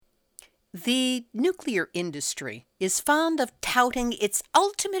The nuclear industry is fond of touting its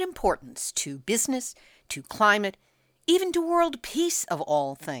ultimate importance to business, to climate, even to world peace of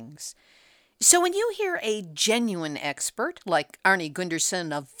all things. So when you hear a genuine expert like Arnie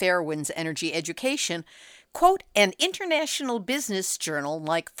Gundersen of Fairwinds Energy Education quote an international business journal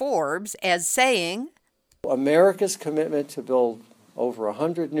like Forbes as saying, America's commitment to build over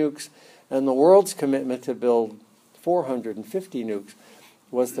 100 nukes and the world's commitment to build 450 nukes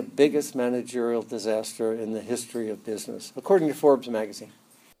was the biggest managerial disaster in the history of business, according to Forbes magazine.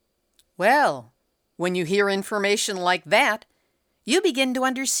 well, when you hear information like that, you begin to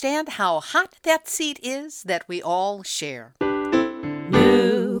understand how hot that seat is that we all share.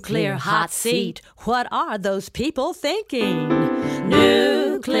 Nuclear hot seat, what are those people thinking?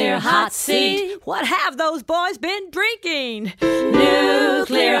 Nuclear hot seat, what have those boys been drinking?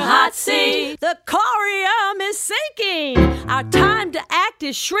 Nuclear hot seat, the corium is sinking. Our time to act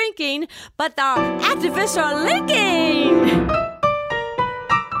is shrinking, but our activists are linking.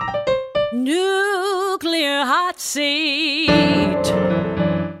 Nuclear hot seat,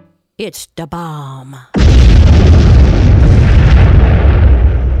 it's the bomb.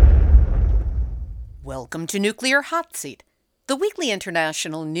 Welcome to Nuclear Hot Seat, the weekly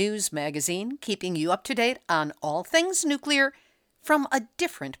international news magazine keeping you up to date on all things nuclear from a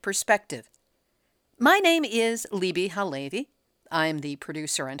different perspective. My name is Libby Halevi. I'm the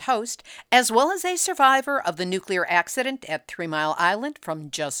producer and host, as well as a survivor of the nuclear accident at 3 Mile Island from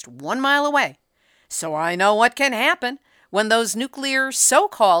just 1 mile away. So I know what can happen when those nuclear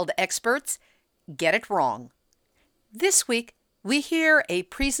so-called experts get it wrong. This week, we hear a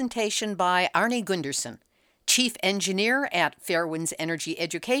presentation by Arnie Gundersen, Chief Engineer at Fairwinds Energy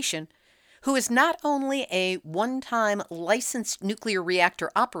Education, who is not only a one-time licensed nuclear reactor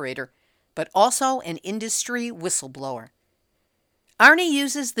operator, but also an industry whistleblower. Arnie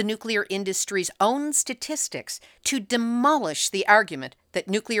uses the nuclear industry's own statistics to demolish the argument that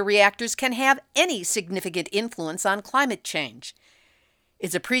nuclear reactors can have any significant influence on climate change.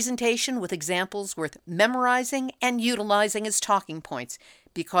 It's a presentation with examples worth memorizing and utilizing as talking points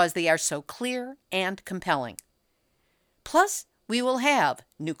because they are so clear and compelling. Plus, we will have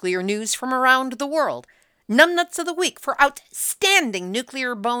nuclear news from around the world, numbnuts of the week for outstanding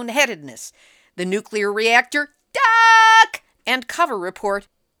nuclear boneheadedness, the nuclear reactor duck and cover report,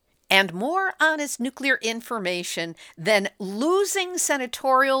 and more honest nuclear information than losing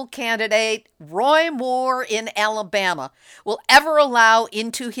senatorial candidate Roy Moore in Alabama will ever allow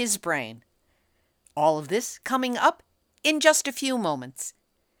into his brain. All of this coming up in just a few moments.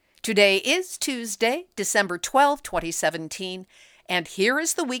 Today is Tuesday, December 12, 2017, and here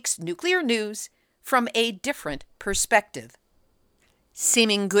is the week's nuclear news from a different perspective.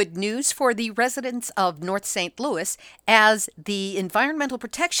 Seeming good news for the residents of North St. Louis as the Environmental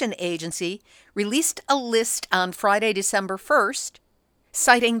Protection Agency released a list on Friday, December 1st,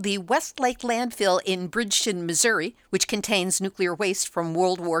 citing the Westlake landfill in Bridgeton, Missouri, which contains nuclear waste from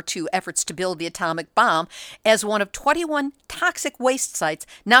World War II efforts to build the atomic bomb, as one of 21 toxic waste sites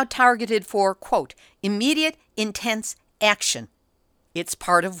now targeted for, quote, immediate, intense action. It's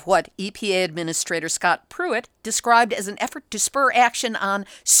part of what EPA Administrator Scott Pruitt described as an effort to spur action on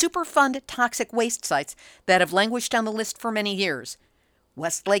Superfund toxic waste sites that have languished on the list for many years.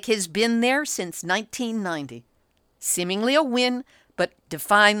 Westlake has been there since 1990. Seemingly a win, but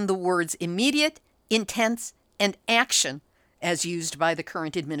define the words immediate, intense, and action as used by the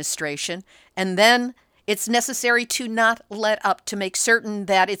current administration, and then it's necessary to not let up to make certain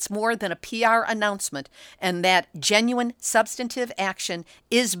that it's more than a PR announcement and that genuine substantive action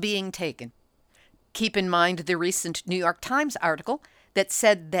is being taken. Keep in mind the recent New York Times article that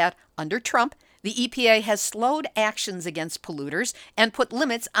said that under Trump, the EPA has slowed actions against polluters and put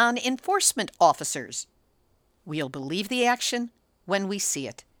limits on enforcement officers. We'll believe the action when we see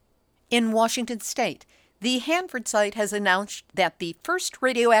it. In Washington State, the Hanford site has announced that the first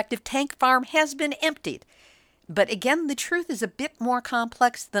radioactive tank farm has been emptied. But again, the truth is a bit more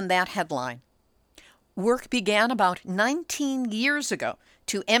complex than that headline. Work began about 19 years ago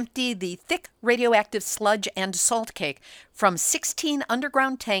to empty the thick radioactive sludge and salt cake from 16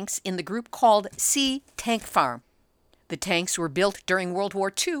 underground tanks in the group called Sea Tank Farm. The tanks were built during World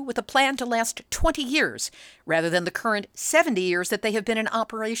War II with a plan to last 20 years, rather than the current 70 years that they have been in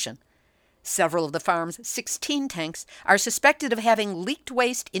operation. Several of the farm's 16 tanks are suspected of having leaked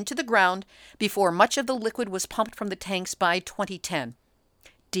waste into the ground before much of the liquid was pumped from the tanks by 2010.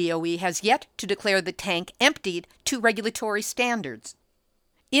 DOE has yet to declare the tank emptied to regulatory standards.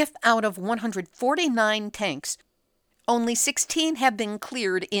 If out of 149 tanks, only 16 have been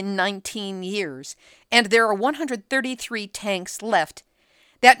cleared in 19 years, and there are 133 tanks left,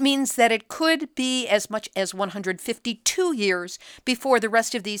 That means that it could be as much as 152 years before the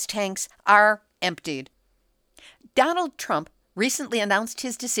rest of these tanks are emptied. Donald Trump recently announced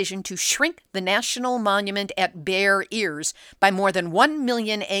his decision to shrink the national monument at Bear Ears by more than 1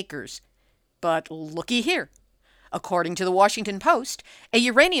 million acres. But looky here. According to the Washington Post, a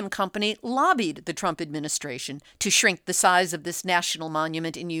uranium company lobbied the Trump administration to shrink the size of this national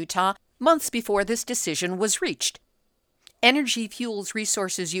monument in Utah months before this decision was reached. Energy Fuels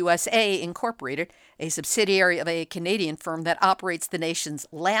Resources USA Incorporated, a subsidiary of a Canadian firm that operates the nation's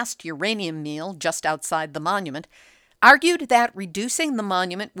last uranium mill just outside the monument, argued that reducing the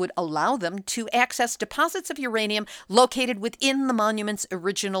monument would allow them to access deposits of uranium located within the monument's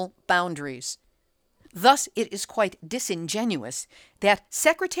original boundaries. Thus, it is quite disingenuous that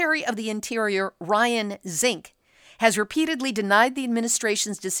Secretary of the Interior Ryan Zink has repeatedly denied the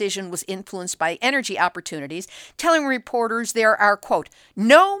administration's decision was influenced by energy opportunities, telling reporters there are, quote,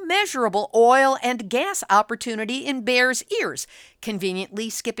 no measurable oil and gas opportunity in Bear's Ears, conveniently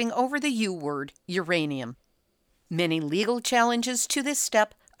skipping over the U word, uranium. Many legal challenges to this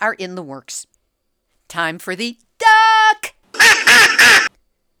step are in the works. Time for the duck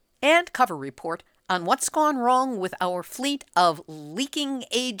and cover report on what's gone wrong with our fleet of leaking,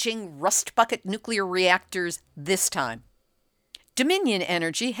 aging rust bucket nuclear reactors this time. Dominion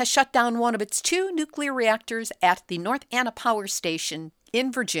Energy has shut down one of its 2 nuclear reactors at the North Anna Power Station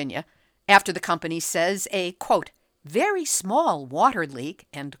in Virginia after the company says a, quote, very small water leak,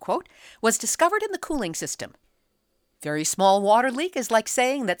 end quote, was discovered in the cooling system. Very small water leak is like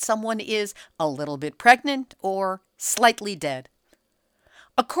saying that someone is a little bit pregnant or slightly dead.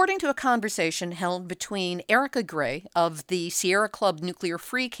 According to a conversation held between Erica Gray of the Sierra Club Nuclear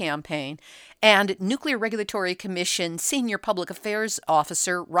Free Campaign and Nuclear Regulatory Commission Senior Public Affairs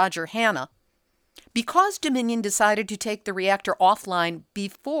Officer Roger Hanna, because Dominion decided to take the reactor offline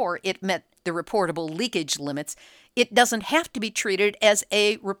before it met the reportable leakage limits, it doesn't have to be treated as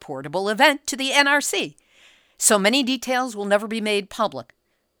a reportable event to the NRC. So many details will never be made public.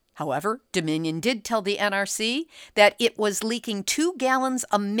 However, Dominion did tell the NRC that it was leaking 2 gallons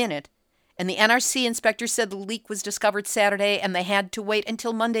a minute, and the NRC inspector said the leak was discovered Saturday and they had to wait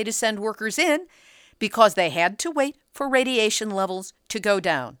until Monday to send workers in because they had to wait for radiation levels to go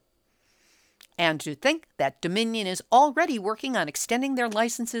down. And to think that Dominion is already working on extending their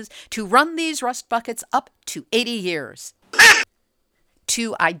licenses to run these rust buckets up to 80 years.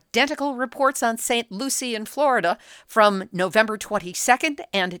 2 identical reports on St. Lucie in Florida from November 22nd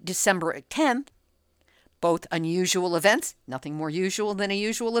and December 10th. Both unusual events, nothing more usual than a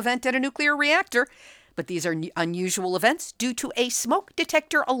usual event at a nuclear reactor, but these are unusual events due to a smoke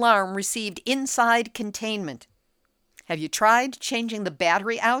detector alarm received inside containment. Have you tried changing the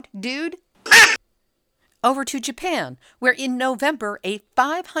battery out, dude? Over to Japan, where in November a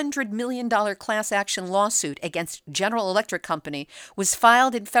 $500 million class action lawsuit against General Electric Company was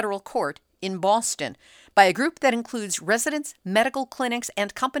filed in federal court in Boston by a group that includes residents, medical clinics,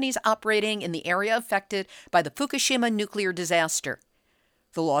 and companies operating in the area affected by the Fukushima nuclear disaster.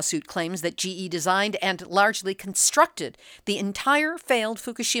 The lawsuit claims that GE designed and largely constructed the entire failed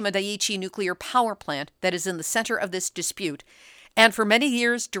Fukushima Daiichi nuclear power plant that is in the center of this dispute, and for many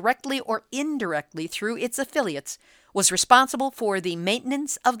years, directly or indirectly through its affiliates, was responsible for the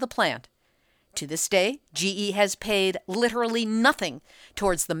maintenance of the plant. To this day, GE has paid literally nothing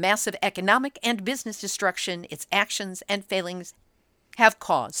towards the massive economic and business destruction its actions and failings have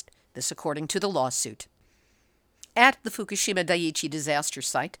caused, this according to the lawsuit. At the Fukushima Daiichi disaster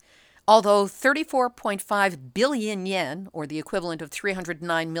site, although 34.5 billion yen, or the equivalent of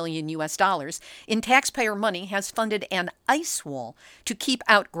 $309 million in taxpayer money has funded an ice wall to keep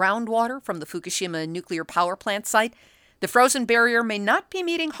out groundwater from the Fukushima nuclear power plant site, the frozen barrier may not be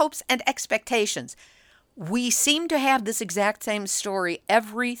meeting hopes and expectations. We seem to have this exact same story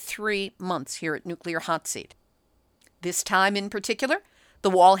every 3 months here at Nuclear Hot Seat. This time in particular,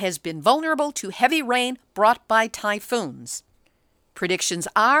 the wall has been vulnerable to heavy rain brought by typhoons. Predictions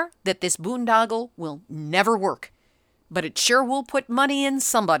are that this boondoggle will never work, but it sure will put money in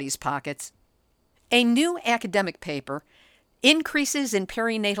somebody's pockets. A new academic paper, Increases in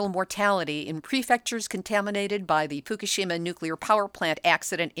Perinatal Mortality in Prefectures Contaminated by the Fukushima Nuclear Power Plant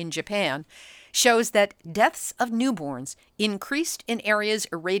Accident in Japan, shows that deaths of newborns increased in areas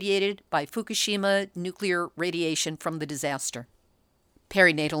irradiated by Fukushima nuclear radiation from the disaster.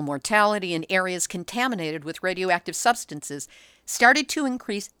 Perinatal mortality in areas contaminated with radioactive substances started to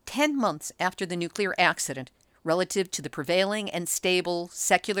increase 10 months after the nuclear accident, relative to the prevailing and stable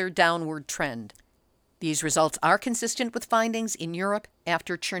secular downward trend. These results are consistent with findings in Europe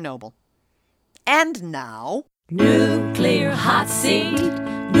after Chernobyl. And now, Nuclear Hot Seat,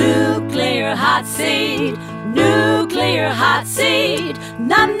 Nuclear Hot Seat, Nuclear Hot Seat,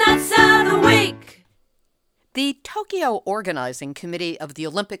 Numbnuts of the Week. The Tokyo Organizing Committee of the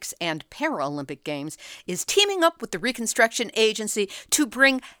Olympics and Paralympic Games is teaming up with the Reconstruction Agency to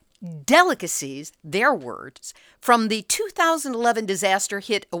bring delicacies, their words, from the 2011 disaster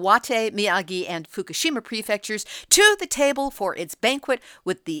hit Iwate, Miyagi, and Fukushima prefectures to the table for its banquet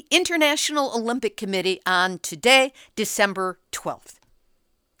with the International Olympic Committee on today, December 12th.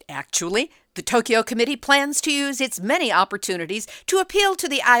 Actually, the Tokyo Committee plans to use its many opportunities to appeal to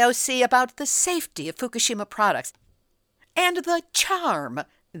the IOC about the safety of Fukushima products and the charm,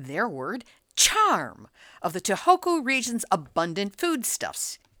 their word, charm, of the Tohoku region's abundant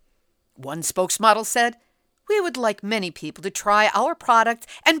foodstuffs. One spokesmodel said, "We would like many people to try our products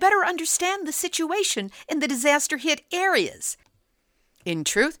and better understand the situation in the disaster-hit areas. In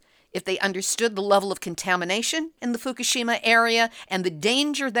truth, if they understood the level of contamination in the Fukushima area and the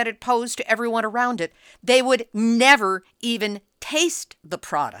danger that it posed to everyone around it, they would never even taste the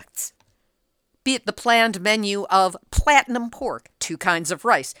products." Be it the planned menu of platinum pork, 2 kinds of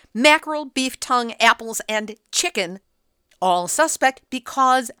rice, mackerel, beef tongue, apples, and chicken, all suspect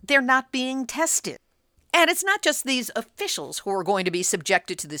because they're not being tested. And it's not just these officials who are going to be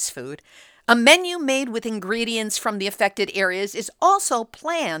subjected to this food. A menu made with ingredients from the affected areas is also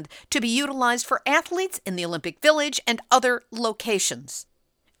planned to be utilized for athletes in the Olympic Village and other locations.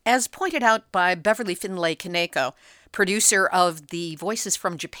 As pointed out by Beverly Finlay Kaneko, producer of the Voices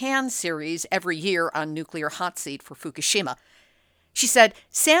from Japan series every year on Nuclear Hot Seat for Fukushima, she said,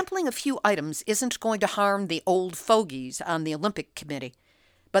 sampling a few items isn't going to harm the old fogies on the Olympic Committee,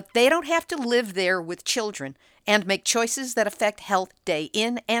 but they don't have to live there with children and make choices that affect health day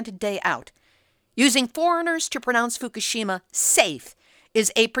in and day out. Using foreigners to pronounce Fukushima safe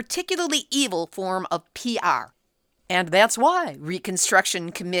is a particularly evil form of PR. And that's why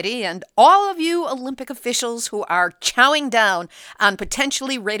Reconstruction Committee and all of you Olympic officials who are chowing down on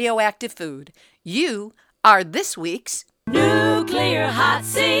potentially radioactive food, you are this week's Nuclear Hot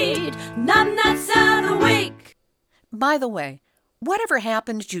Seat, Numbnuts of the Week. By the way, whatever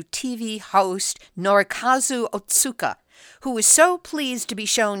happened to TV host Norikazu Otsuka, who was so pleased to be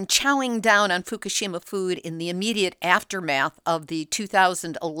shown chowing down on Fukushima food in the immediate aftermath of the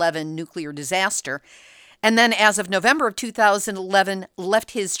 2011 nuclear disaster, and then as of November of 2011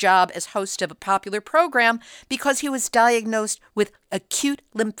 left his job as host of a popular program because he was diagnosed with acute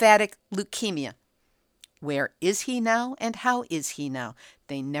lymphatic leukemia. Where is he now and how is he now?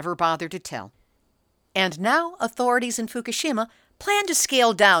 They never bothered to tell. And now authorities in Fukushima plan to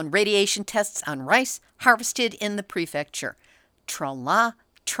scale down radiation tests on rice harvested in the prefecture. Tra-la,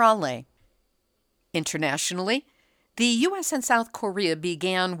 tra-lay. Internationally, the U.S. and South Korea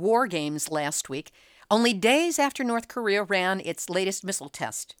began war games last week, only days after North Korea ran its latest missile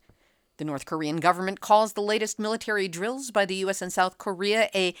test. The North Korean government calls the latest military drills by the U.S. and South Korea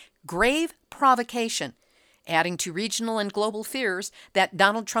a grave provocation, adding to regional and global fears that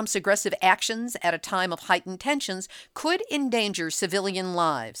Donald Trump's aggressive actions at a time of heightened tensions could endanger civilian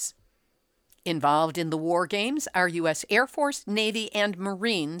lives. Involved in the war games are U.S. Air Force, Navy, and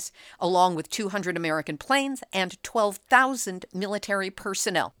Marines, along with 200 American planes and 12,000 military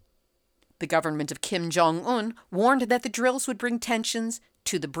personnel. The government of Kim Jong-un warned that the drills would bring tensions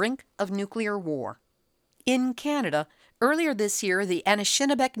to the brink of nuclear war. In Canada, earlier this year, the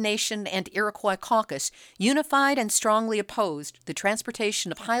Anishinaabe Nation and Iroquois Caucus unified and strongly opposed the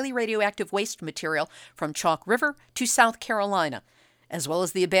transportation of highly radioactive waste material from Chalk River to South Carolina, as well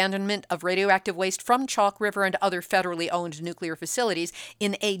as the abandonment of radioactive waste from Chalk River and other federally owned nuclear facilities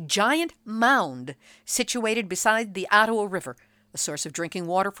in a giant mound situated beside the Ottawa River, a source of drinking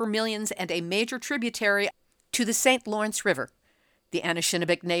water for millions and a major tributary to the St. Lawrence River. The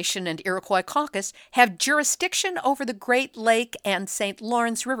Anishinaabe Nation and Iroquois Caucus have jurisdiction over the Great Lake and St.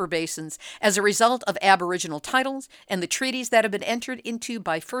 Lawrence River basins as a result of Aboriginal titles and the treaties that have been entered into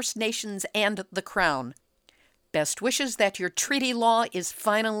by First Nations and the Crown. Best wishes that your treaty law is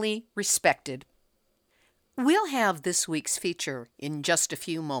finally respected. We'll have this week's feature in just a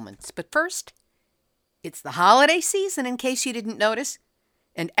few moments, but first, it's the holiday season in case you didn't notice,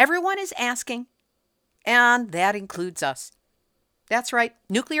 and everyone is asking, and that includes us. That's right,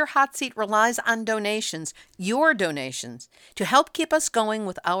 Nuclear Hot Seat relies on donations, your donations, to help keep us going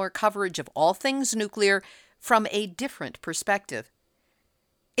with our coverage of all things nuclear from a different perspective.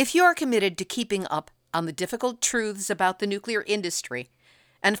 If you're committed to keeping up on the difficult truths about the nuclear industry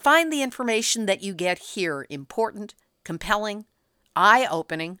and find the information that you get here important, compelling,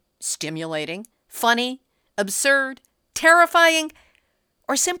 eye-opening, stimulating, funny, absurd, terrifying,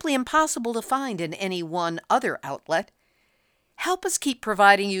 or simply impossible to find in any one other outlet, help us keep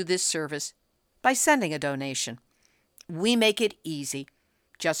providing you this service by sending a donation. We make it easy.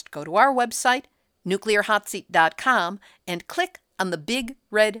 Just go to our website, nuclearhotseat.com, and click on the big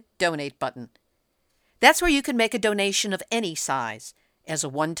red donate button. That's where you can make a donation of any size, as a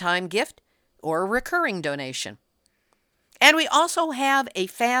one-time gift or a recurring donation. And we also have a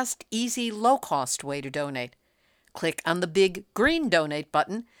fast, easy, low-cost way to donate. Click on the big green donate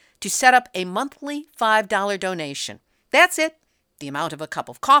button to set up a monthly $5 donation. That's it, the amount of a cup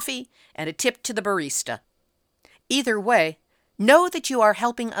of coffee and a tip to the barista. Either way, know that you are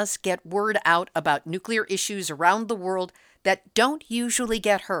helping us get word out about nuclear issues around the world that don't usually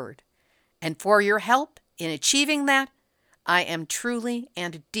get heard. And for your help in achieving that, I am truly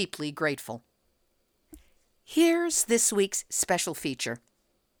and deeply grateful. Here's this week's special feature.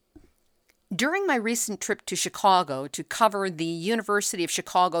 During my recent trip to Chicago to cover the University of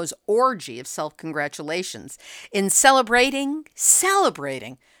Chicago's orgy of self-congratulations in celebrating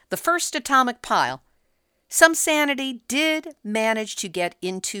the first atomic pile, some sanity did manage to get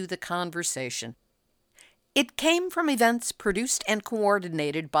into the conversation. It came from events produced and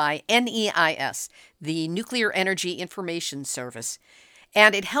coordinated by NEIS, the Nuclear Energy Information Service,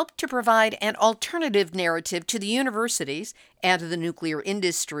 and it helped to provide an alternative narrative to the universities and the nuclear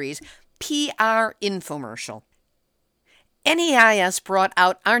industry's PR infomercial. NEIS brought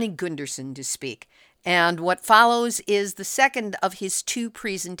out Arnie Gundersen to speak, and what follows is the second of his two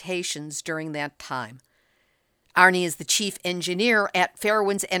presentations during that time. Arnie is the chief engineer at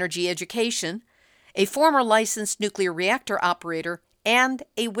Fairewinds Energy Education, a former licensed nuclear reactor operator, and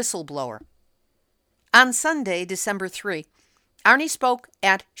a whistleblower. On Sunday, December 3, Arnie spoke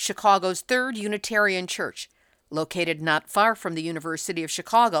at Chicago's Third Unitarian Church, located not far from the University of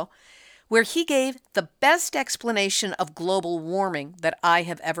Chicago, where he gave the best explanation of global warming that I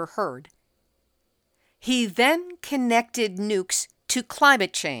have ever heard. He then connected nukes to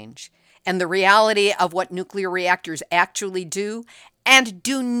climate change and the reality of what nuclear reactors actually do and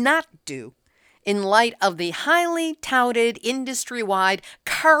do not do in light of the highly touted industry-wide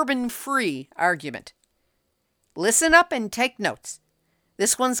carbon-free argument. Listen up and take notes.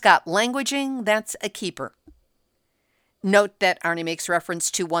 This one's got languaging that's a keeper. Note that Arnie makes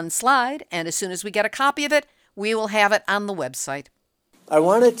reference to one slide, and as soon as we get a copy of it, we will have it on the website. I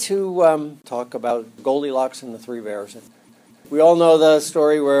wanted to talk about Goldilocks and the Three Bears. We all know the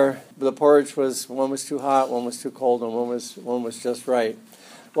story where the porridge was, one was too hot, one was too cold, and one was just right.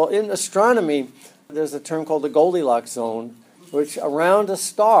 Well, in astronomy, there's a term called the Goldilocks zone, which around a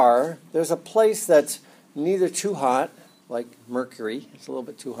star, there's a place that's neither too hot, like Mercury, it's a little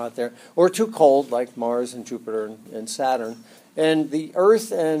bit too hot there, or too cold, like Mars and Jupiter and Saturn. And the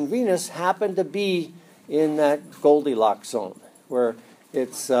Earth and Venus happen to be in that Goldilocks zone, where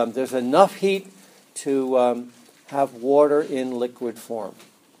it's there's enough heat to have water in liquid form.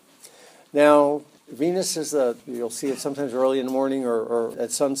 Now, Venus is you'll see it sometimes early in the morning or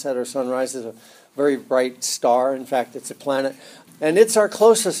at sunset or sunrise, is a very bright star. In fact, it's a planet. And it's our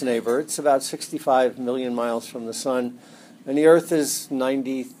closest neighbor. It's about 65 million miles from the sun. And the Earth is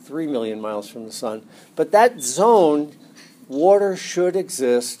 93 million miles from the sun. But that zone, water should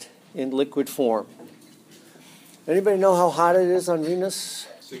exist in liquid form. Anybody know how hot it is on Venus?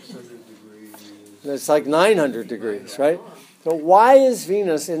 600 degrees. It's like 900 degrees, right? So why is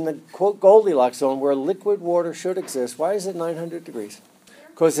Venus in the quote Goldilocks zone where liquid water should exist? Why is it 900 degrees?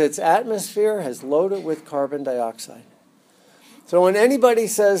 Because its atmosphere has loaded with carbon dioxide. So when anybody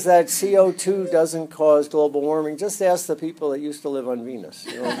says that CO2 doesn't cause global warming, just ask the people that used to live on Venus.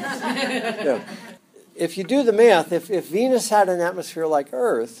 You know? Yeah. If you do the math, if Venus had an atmosphere like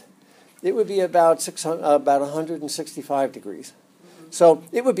Earth, it would be about 165 degrees. So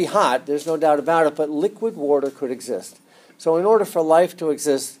it would be hot, there's no doubt about it, but liquid water could exist. So in order for life to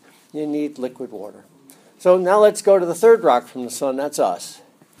exist, you need liquid water. So now let's go to the third rock from the sun, that's us.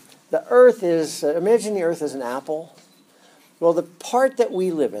 The Earth is, imagine the Earth as an apple. Well, the part that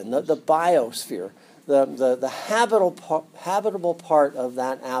we live in, the biosphere, the habitable part of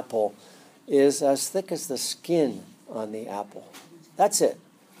that apple is as thick as the skin on the apple. That's it.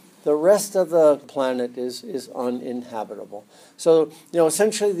 The rest of the planet is uninhabitable. So,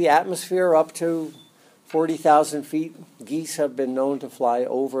 essentially the atmosphere up to 40,000 feet, geese have been known to fly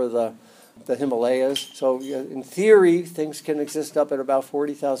over the Himalayas. So in theory, things can exist up at about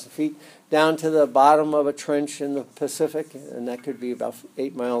 40,000 feet, down to the bottom of a trench in the Pacific, and that could be about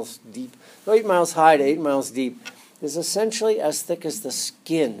 8 miles deep. So 8 miles high to 8 miles deep is essentially as thick as the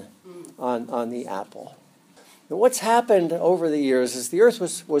skin on the apple. And what's happened over the years is the Earth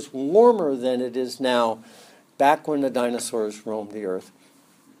was warmer than it is now back when the dinosaurs roamed the Earth.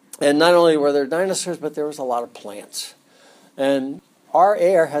 And not only were there dinosaurs, but there was a lot of plants. And our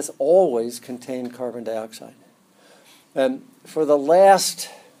air has always contained carbon dioxide. And for the last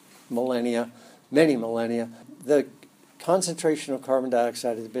millennia, many millennia, the concentration of carbon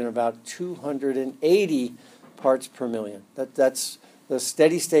dioxide has been about 280 parts per million. That's the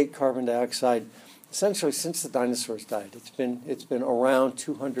steady state carbon dioxide essentially since the dinosaurs died. It's been around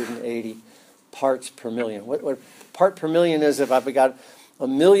 280 parts per million. What part per million is, if I've got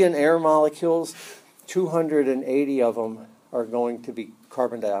 1 million air molecules, 280 of them are going to be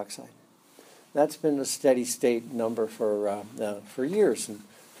carbon dioxide. That's been the steady state number for years and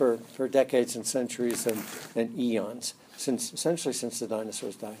for decades and centuries and eons, essentially since the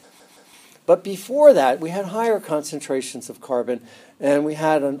dinosaurs died. But before that, we had higher concentrations of carbon, and we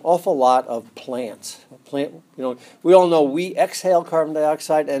had an awful lot of plants. We all know we exhale carbon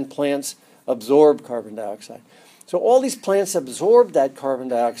dioxide, and plants absorb carbon dioxide. So all these plants absorbed that carbon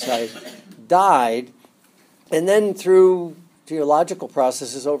dioxide, died, and then through geological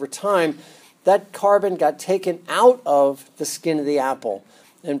processes over time, that carbon got taken out of the skin of the apple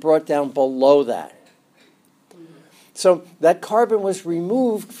and brought down below that. So that carbon was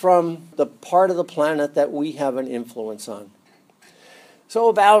removed from the part of the planet that we have an influence on. So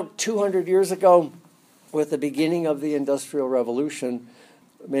about 200 years ago, with the beginning of the Industrial Revolution,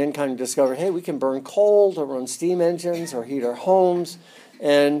 mankind discovered, hey, we can burn coal to run steam engines or heat our homes.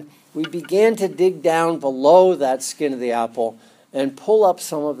 And we began to dig down below that skin of the apple and pull up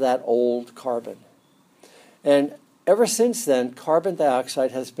some of that old carbon. And ever since then, carbon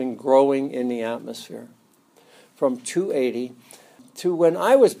dioxide has been growing in the atmosphere from 280 to, when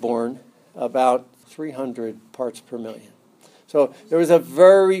I was born, about 300 parts per million. So there was a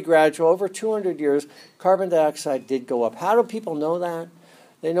very gradual, over 200 years, carbon dioxide did go up. How do people know that?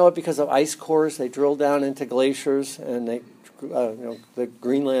 They know it because of ice cores. They drill down into glaciers and they, the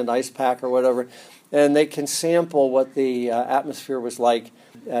Greenland ice pack or whatever, and they can sample what the atmosphere was like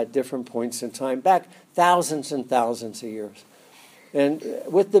at different points in time, back thousands and thousands of years. And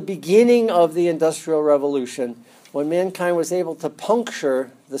with the beginning of the Industrial Revolution, when mankind was able to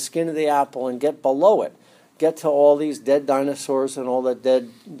puncture the skin of the apple and get below it, get to all these dead dinosaurs and all the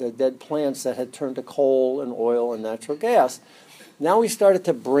dead plants that had turned to coal and oil and natural gas, now we started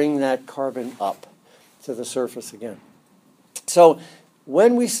to bring that carbon up to the surface again. So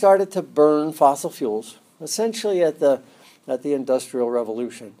when we started to burn fossil fuels, essentially at the Industrial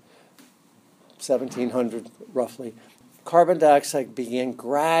Revolution, 1700 roughly, carbon dioxide began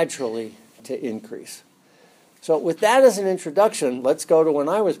gradually to increase. So with that as an introduction, let's go to when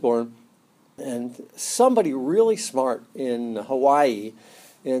I was born. And somebody really smart in Hawaii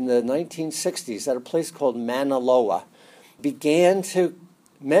in the 1960s at a place called Mauna Loa began to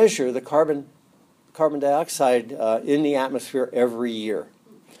measure the carbon dioxide in the atmosphere every year.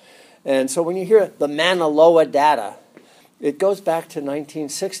 And so when you hear the Mauna Loa data, it goes back to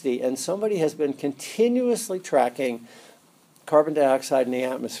 1960, and somebody has been continuously tracking carbon dioxide in the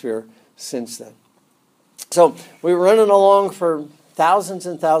atmosphere since then. So we were running along for thousands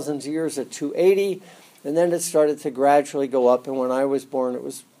and thousands of years at 280, and then it started to gradually go up, and when I was born it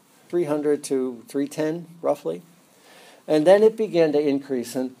was 300 to 310 roughly. And then it began to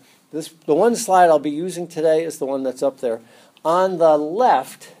increase, and the one slide I'll be using today is the one that's up there. On the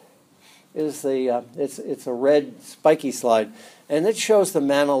left is it's a red spiky slide, and it shows the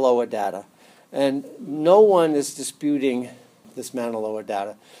Mauna Loa data. And no one is disputing this Mauna Loa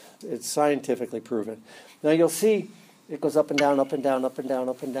data. It's scientifically proven. Now you'll see it goes up and down, up and down, up and down,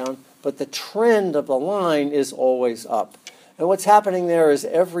 up and down, but the trend of the line is always up. And what's happening there is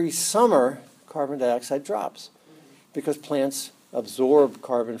every summer carbon dioxide drops because plants absorb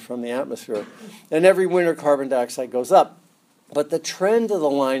carbon from the atmosphere. And every winter carbon dioxide goes up. But the trend of the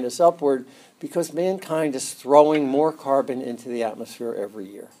line is upward because mankind is throwing more carbon into the atmosphere every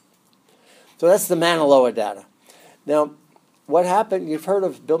year. So that's the Mauna Loa data. Now, what happened, you've heard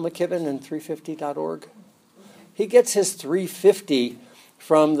of Bill McKibben and 350.org? He gets his 350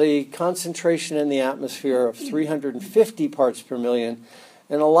 from the concentration in the atmosphere of 350 parts per million.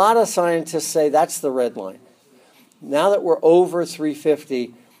 And a lot of scientists say that's the red line. Now that we're over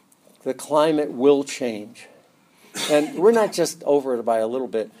 350, the climate will change. And we're not just over it by a little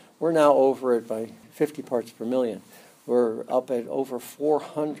bit. We're now over it by 50 parts per million. We're up at over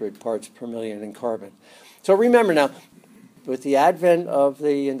 400 parts per million in carbon. So remember now, with the advent of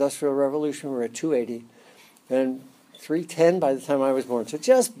the Industrial Revolution, we're at 280, and 310 by the time I was born. So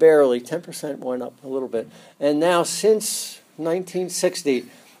just barely, 10% went up a little bit. And now since 1960,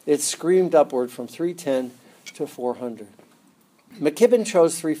 it's screamed upward from 310 to 400. McKibben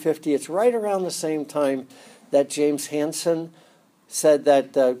chose 350. It's right around the same time that James Hansen said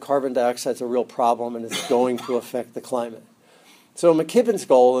that carbon dioxide is a real problem and it's going to affect the climate. So McKibben's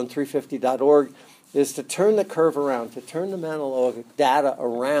goal in 350.org is to turn the curve around, to turn the Mauna Loa data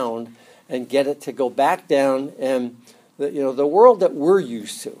around and get it to go back down. And the world that we're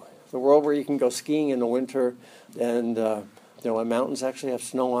used to, the world where you can go skiing in the winter and and mountains actually have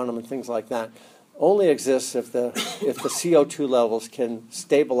snow on them and things like that, only exists if the CO2 levels can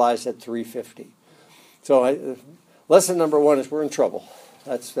stabilize at 350. So lesson number one is we're in trouble.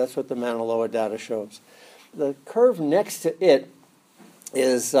 That's what the Mauna Loa data shows. The curve next to it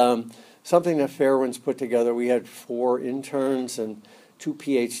is something that Fairwind's put together. We had 4 interns and 2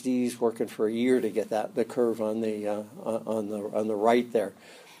 PhDs working for a year to get the curve on the right there.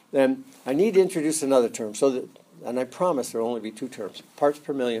 Then I need to introduce another term, and I promise there will only be 2 terms: parts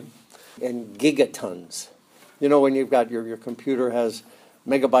per million and gigatons. When you've got your computer has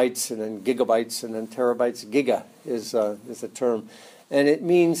megabytes and then gigabytes and then terabytes. Giga is a term, and it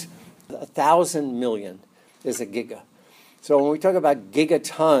means 1,000 million is a giga. So when we talk about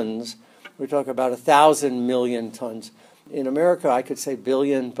gigatons, we talk about 1,000 million tons. In America, I could say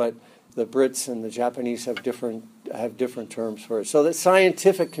billion, but the Brits and the Japanese have different terms for it. So the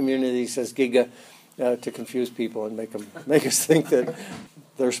scientific community says giga to confuse people and make us think that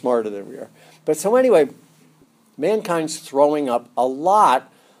they're smarter than we are. But so anyway, mankind's throwing up a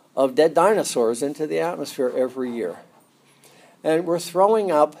lot of dead dinosaurs into the atmosphere every year. And we're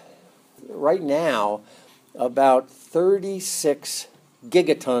throwing up, right now, about 36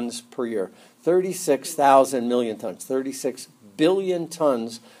 gigatons per year, 36,000 million tons, 36 billion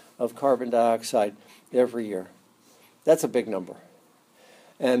tons of carbon dioxide every year. That's a big number.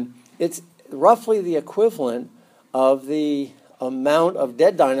 And it's roughly the equivalent of the amount of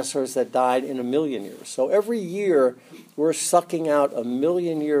dead dinosaurs that died in 1 million years. So every year, we're sucking out 1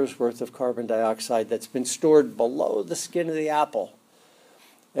 million years worth of carbon dioxide that's been stored below the skin of the apple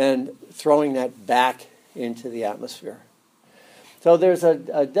and throwing that back into the atmosphere. So there's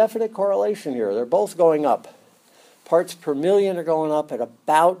a definite correlation here. They're both going up. Parts per million are going up at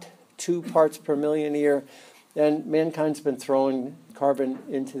about 2 parts per million a year, and mankind's been throwing carbon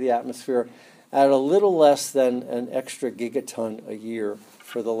into the atmosphere at a little less than an extra gigaton a year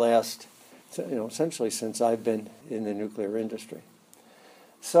for the last, essentially since I've been in the nuclear industry.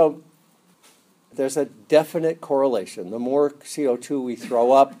 So there's a definite correlation. The more CO2 we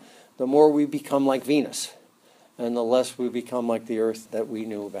throw up, the more we become like Venus, and the less we become like the Earth that we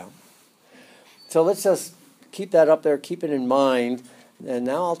knew about. So let's just keep that up there, keep it in mind, and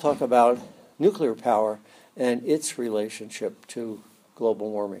now I'll talk about nuclear power and its relationship to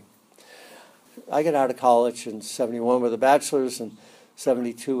global warming. I got out of college in 71 with a bachelor's and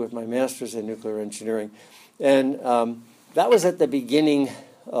 72 with my master's in nuclear engineering. And that was at the beginning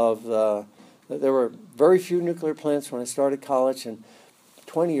of there were very few nuclear plants when I started college, and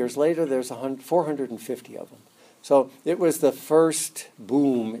 20 years later, there's 450 of them. So it was the first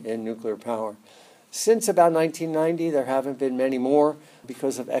boom in nuclear power. Since about 1990, there haven't been many more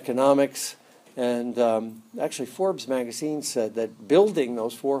because of economics. And actually, Forbes magazine said that building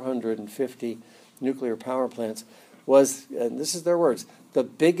those 450 nuclear power plants was, and this is their words, the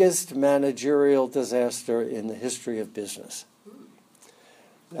biggest managerial disaster in the history of business.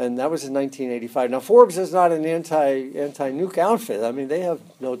 And that was in 1985. Now, Forbes is not an anti-nuke outfit. I mean, they have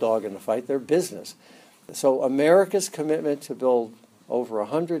no dog in the fight. They're business. So America's commitment to build over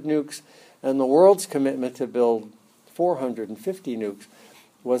 100 nukes and the world's commitment to build 450 nukes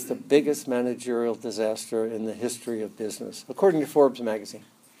was the biggest managerial disaster in the history of business, according to Forbes magazine.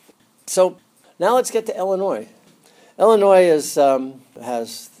 So now let's get to Illinois. Illinois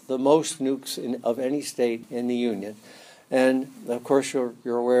has the most nukes of any state in the union. And, of course, you're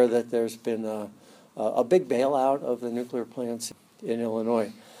aware that there's been a big bailout of the nuclear plants in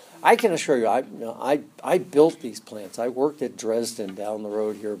Illinois. I can assure you, I built these plants. I worked at Dresden down the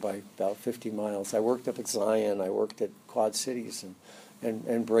road here by about 50 miles. I worked up at Zion. I worked at Quad Cities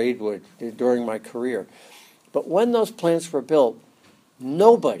and Braidwood during my career. But when those plants were built,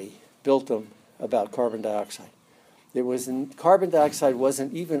 nobody built them about carbon dioxide. Carbon dioxide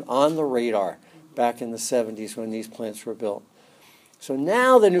wasn't even on the radar back in the 70s when these plants were built. So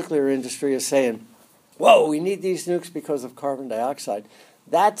now the nuclear industry is saying, whoa, we need these nukes because of carbon dioxide.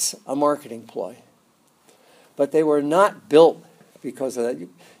 That's a marketing ploy. But they were not built because of that.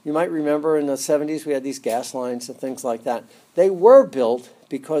 You might remember in the 70s we had these gas lines and things like that. They were built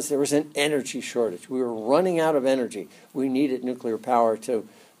because there was an energy shortage. We were running out of energy. We needed nuclear power to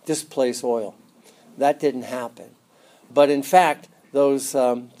displace oil. That didn't happen. But in fact, those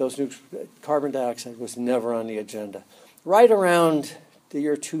nukes, carbon dioxide was never on the agenda. Right around the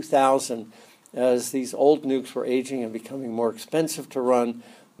year 2000, as these old nukes were aging and becoming more expensive to run,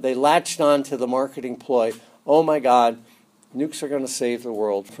 they latched on to the marketing ploy, oh my God, Nukes are going to save the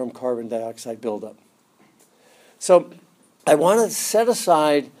world from carbon dioxide buildup. So I want to set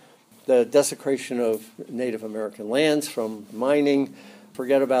aside the desecration of Native American lands from mining,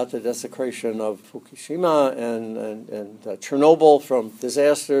 forget about the desecration of Fukushima and Chernobyl from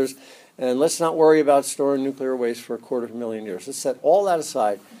disasters, and let's not worry about storing nuclear waste for 250,000 years. Let's set all that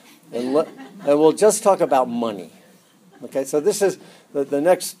aside, and we'll just talk about money. Okay, so this is the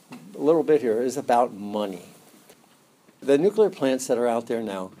next little bit here is about money. The nuclear plants that are out there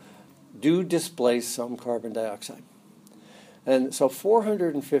now do displace some carbon dioxide. And so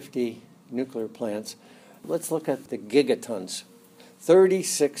 450 nuclear plants, let's look at the gigatons.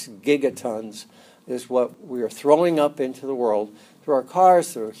 36 gigatons is what we are throwing up into the world through our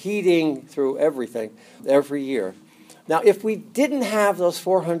cars, through heating, through everything, every year. Now, if we didn't have those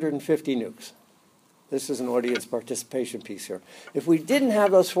 450 nukes, this is an audience participation piece here. If we didn't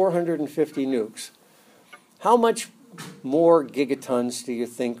have those 450 nukes, how much more gigatons do you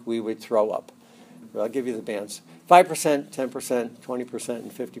think we would throw up? I'll give you the bands. 5%, 10%, 20%,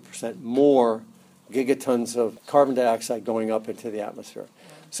 and 50% more gigatons of carbon dioxide going up into the atmosphere.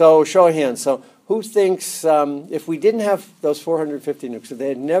 So show of hands. So who thinks if we didn't have those 450 nukes, if they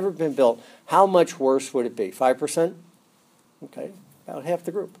had never been built, how much worse would it be? 5%? Okay, about half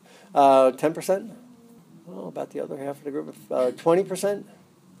the group. 10%? Well, about the other half of the group. 20%?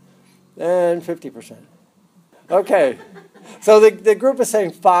 And 50%. Okay. So the group is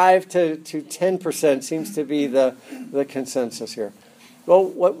saying 5 to 10% seems to be the consensus here.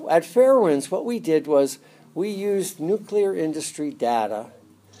 Well, at Fairewinds, what we did was we used nuclear industry data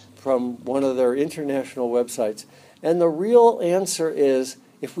from one of their international websites. And the real answer is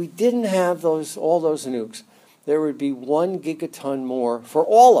if we didn't have all those nukes, there would be 1 gigaton more for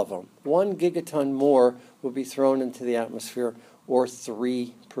all of them. 1 gigaton more would be thrown into the atmosphere, or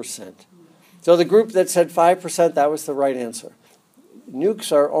 3%. So the group that said 5%, that was the right answer.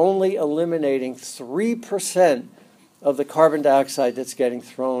 Nukes are only eliminating 3% of the carbon dioxide that's getting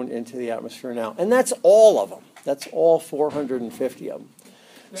thrown into the atmosphere now. And that's all of them. That's all 450 of them.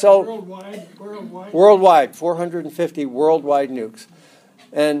 So worldwide, 450 worldwide nukes.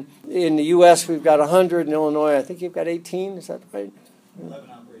 And in the U.S., we've got 100. In Illinois, I think you've got 18. Is that right? 11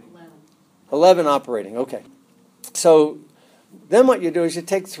 operating. 11 operating, okay. So then what you do is you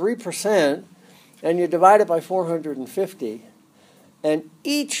take 3% and you divide it by 450, and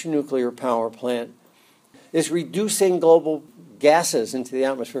each nuclear power plant is reducing global gases into the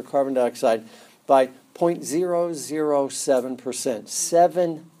atmosphere, carbon dioxide, by 0.007%,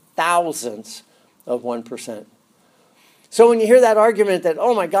 7,000ths of 1%. So when you hear that argument that,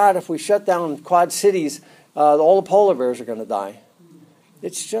 oh my God, if we shut down Quad Cities, all the polar bears are going to die,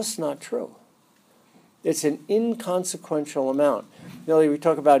 it's just not true. It's an inconsequential amount. We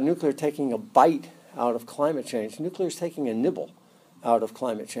talk about nuclear taking a bite out of climate change. Nuclear is taking a nibble out of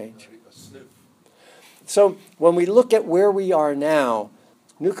climate change. So when we look at where we are now,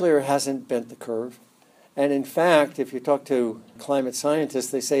 nuclear hasn't bent the curve. And in fact, if you talk to climate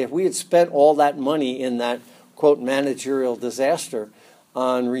scientists, they say if we had spent all that money in that, quote, managerial disaster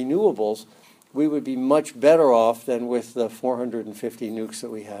on renewables, we would be much better off than with the 450 nukes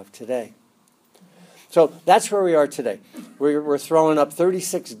that we have today. So that's where we are today. We're throwing up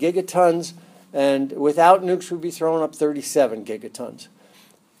 36 gigatons, and without nukes, we'd be throwing up 37 gigatons,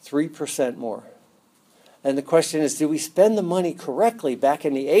 3% more. And the question is, do we spend the money correctly back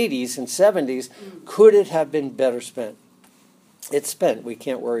in the 80s and 70s? Could it have been better spent? It's spent. We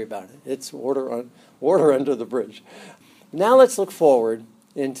can't worry about it. It's water under the bridge. Now let's look forward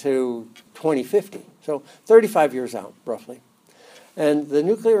into 2050, so 35 years out, roughly. And the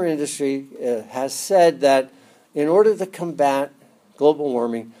nuclear industry has said that in order to combat global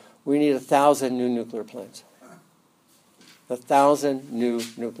warming, we need 1,000 new nuclear plants. 1,000 new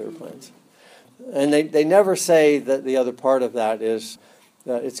nuclear plants. And they never say that the other part of that is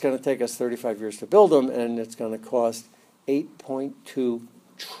that it's going to take us 35 years to build them, and it's going to cost $8.2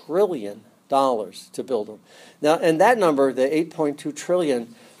 trillion to build them. Now, and that number, the $8.2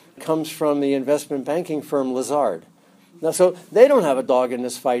 trillion, comes from the investment banking firm Lazard. Now, so they don't have a dog in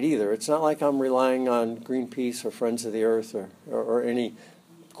this fight either. It's not like I'm relying on Greenpeace or Friends of the Earth or any,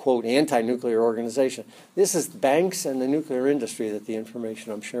 quote, anti-nuclear organization. This is banks and the nuclear industry that the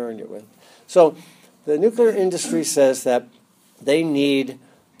information I'm sharing it with. So the nuclear industry says that they need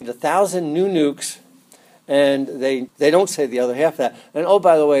 1,000 new nukes, and they don't say the other half of that. And oh,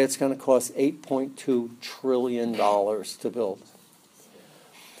 by the way, it's going to cost $8.2 trillion to build.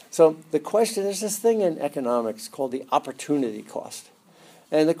 So the question, there's this thing in economics called the opportunity cost.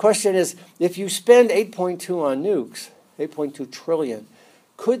 And the question is, if you spend 8.2 on nukes, 8.2 trillion,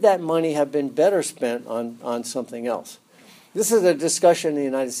 could that money have been better spent on something else? This is a discussion the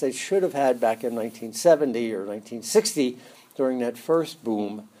United States should have had back in 1970 or 1960 during that first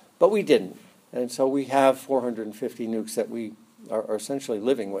boom, but we didn't. And so we have 450 nukes that we are essentially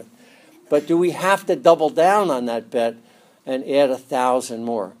living with. But do we have to double down on that bet and add 1,000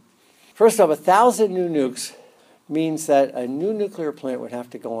 more? First off, 1,000 new nukes means that a new nuclear plant would have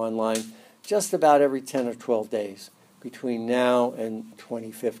to go online just about every 10 or 12 days between now and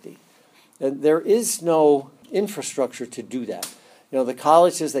 2050. And there is no infrastructure to do that. You know, the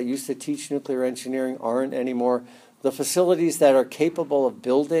colleges that used to teach nuclear engineering aren't anymore. The facilities that are capable of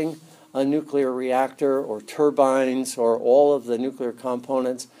building a nuclear reactor or turbines or all of the nuclear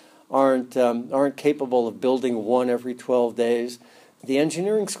components aren't capable of building one every 12 days. The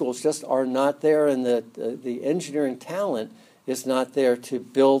engineering schools just are not there, and the engineering talent is not there to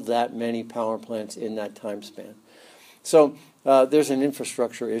build that many power plants in that time span. So there's an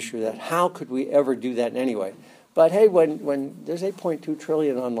infrastructure issue that how could we ever do that anyway? But hey, when there's $8.2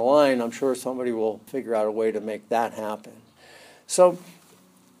 trillion on the line, I'm sure somebody will figure out a way to make that happen. So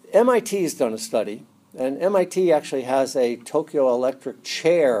MIT has done a study, and MIT actually has a Tokyo Electric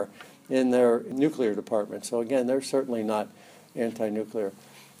chair in their nuclear department. So again, they're certainly not anti-nuclear.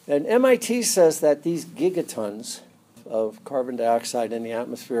 And MIT says that these gigatons of carbon dioxide in the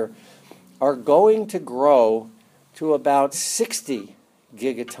atmosphere are going to grow to about 60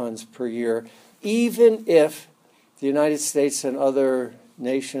 gigatons per year, even if the United States and other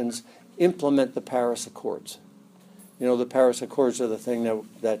nations implement the Paris Accords. You know, the Paris Accords are the thing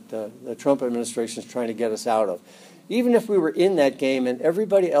that the Trump administration is trying to get us out of. Even if we were in that game and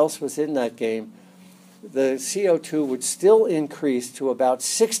everybody else was in that game, the CO2 would still increase to about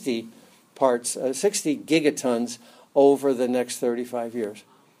 60 gigatons over the next 35 years.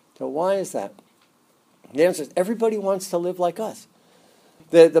 So why is that? The answer is everybody wants to live like us.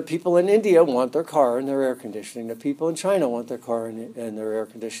 The people in India want their car and their air conditioning. The people in China want their car and their air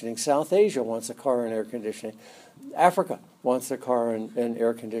conditioning. South Asia wants a car and air conditioning. Africa wants their car and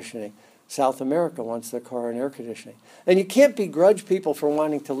air conditioning. South America wants their car and air conditioning. And you can't begrudge people for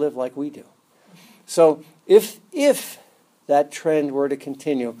wanting to live like we do. So if that trend were to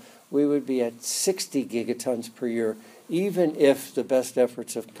continue, we would be at 60 gigatons per year, even if the best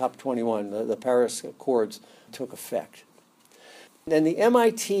efforts of COP21, the Paris Accords, took effect. And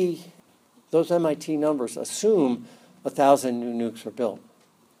those MIT numbers assume 1,000 new nukes are built.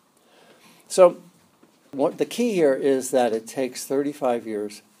 So the key here is that it takes 35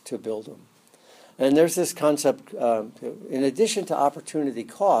 years to build them. And there's this concept, in addition to opportunity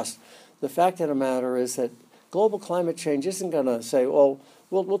cost, the fact of the matter is that global climate change isn't going to say, well,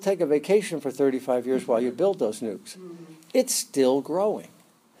 we'll take a vacation for 35 years while you build those nukes. It's still growing.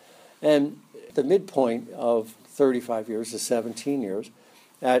 And the midpoint of 35 years is 17 years.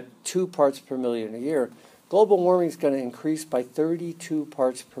 At 2 parts per million a year, global warming is going to increase by 32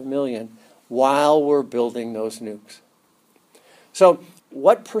 parts per million while we're building those nukes. So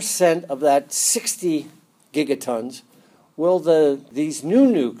what percent of that 60 gigatons will these new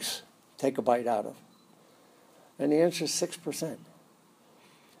nukes take a bite out of? And the answer is 6%.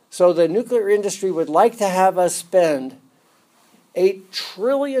 So the nuclear industry would like to have us spend $8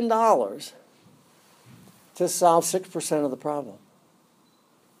 trillion to solve 6% of the problem.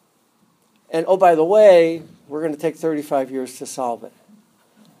 And oh, by the way, we're going to take 35 years to solve it.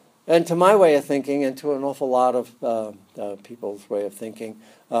 And to my way of thinking, and to an awful lot of people's way of thinking,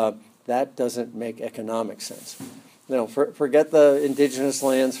 that doesn't make economic sense. You know, forget the indigenous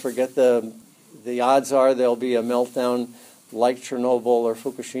lands, forget the odds are there'll be a meltdown like Chernobyl or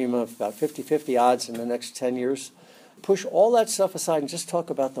Fukushima, about 50-50 odds in the next 10 years. Push all that stuff aside and just talk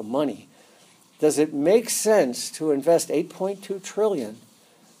about the money. Does it make sense to invest $8.2 trillion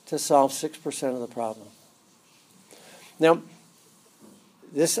to solve 6% of the problem? Now,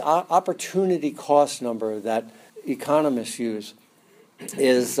 this opportunity cost number that economists use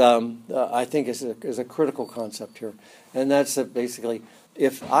is, I think, is a critical concept here. And that's that basically,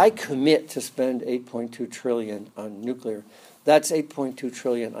 if I commit to spend $8.2 trillion on nuclear, that's $8.2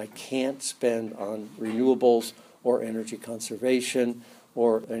 trillion I can't spend on renewables or energy conservation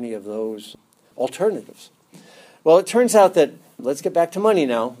or any of those alternatives. Well, it turns out that, let's get back to money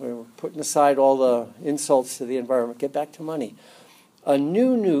now. We're putting aside all the insults to the environment. Get back to money. A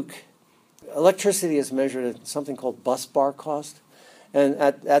new nuke, electricity is measured at something called bus bar cost. And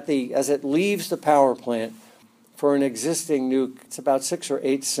as it leaves the power plant, for an existing nuke, it's about 6 or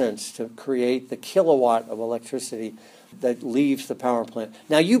 8 cents to create the kilowatt of electricity that leaves the power plant.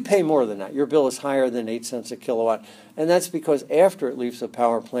 Now, you pay more than that. Your bill is higher than 8 cents a kilowatt. And that's because after it leaves the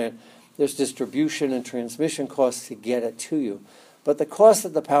power plant, there's distribution and transmission costs to get it to you. But the cost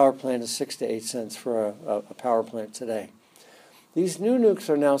of the power plant is 6 to 8 cents for a power plant today. These new nukes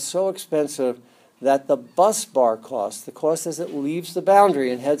are now so expensive that the bus bar cost, the cost as it leaves the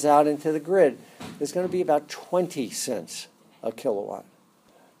boundary and heads out into the grid, is going to be about 20 cents a kilowatt,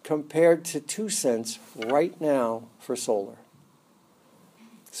 compared to 2 cents right now for solar.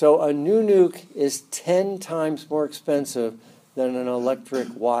 So a new nuke is 10 times more expensive than an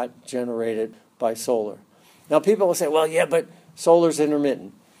electric watt generated by solar. Now people will say, well, yeah, but solar's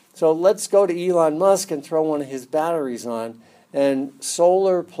intermittent. So let's go to Elon Musk and throw one of his batteries on, and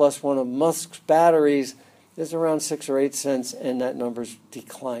solar plus one of Musk's batteries is around 6 or 8 cents, and that number's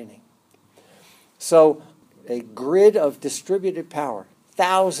declining. So a grid of distributed power,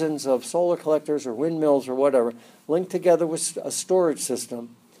 thousands of solar collectors or windmills or whatever, linked together with a storage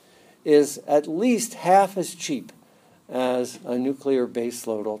system, is at least half as cheap as a nuclear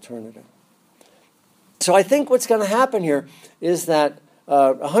baseload alternative. So I think what's going to happen here is that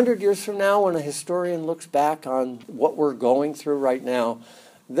 100 years from now, when a historian looks back on what we're going through right now,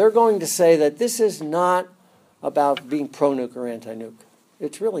 they're going to say that this is not about being pro-nuke or anti-nuke.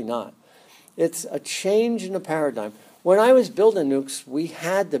 It's really not. It's a change in the paradigm. When I was building nukes, we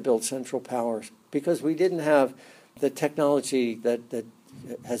had to build central powers because we didn't have the technology that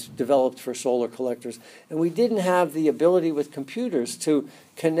has developed for solar collectors. And we didn't have the ability with computers to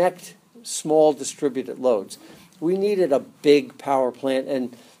connect small distributed loads. We needed a big power plant,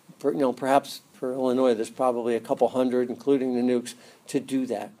 and perhaps for Illinois, there's probably a couple hundred, including the nukes, to do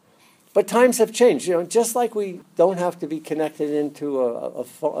that. But times have changed. Just like we don't have to be connected into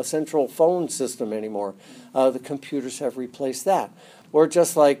a central phone system anymore, the computers have replaced that. Or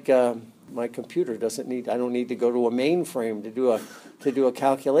just like my computer I don't need to go to a mainframe to do a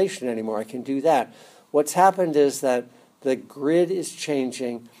calculation anymore. I can do that. What's happened is that the grid is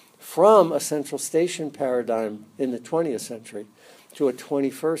changing from a central station paradigm in the 20th century to a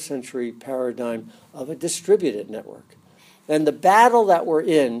 21st century paradigm of a distributed network. And the battle that we're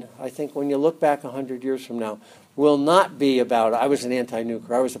in, I think when you look back 100 years from now, will not be about, I was an anti-nuke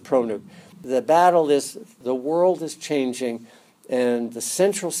or I was a pro-nuke. The battle is, the world is changing, and the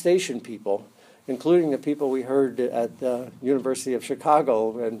central station people, including the people we heard at the University of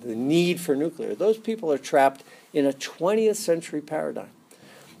Chicago and the need for nuclear, those people are trapped in a 20th century paradigm.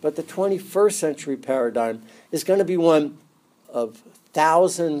 But the 21st century paradigm is going to be one of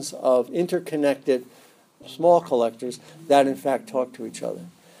thousands of interconnected small collectors that, in fact, talk to each other.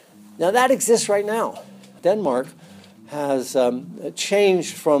 Now, that exists right now. Denmark has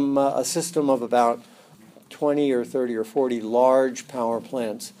changed from a system of about 20 or 30 or 40 large power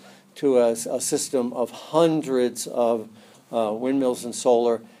plants to a system of hundreds of windmills and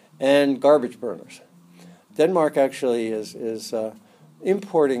solar and garbage burners. Denmark actually is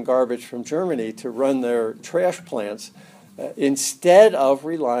importing garbage from Germany to run their trash plants instead of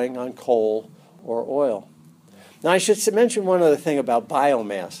relying on coal or oil. Now, I should mention one other thing about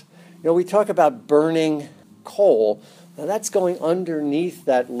biomass. We talk about burning coal. Now, that's going underneath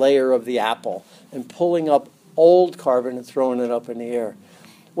that layer of the apple and pulling up old carbon and throwing it up in the air.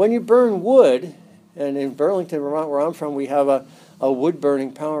 When you burn wood, and in Burlington, Vermont, where I'm from, we have a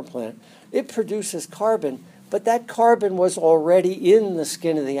wood-burning power plant, it produces carbon, but that carbon was already in the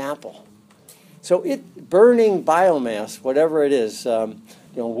skin of the apple. So burning biomass, whatever it is,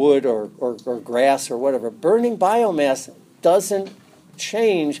 wood or grass or whatever, burning biomass doesn't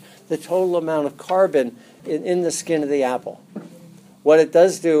change the total amount of carbon in the skin of the apple. What it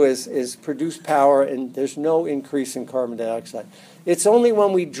does do is produce power, and there's no increase in carbon dioxide. It's only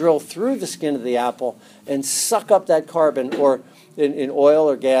when we drill through the skin of the apple and suck up that carbon, or in oil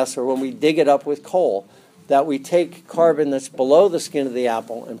or gas, or when we dig it up with coal, that we take carbon that's below the skin of the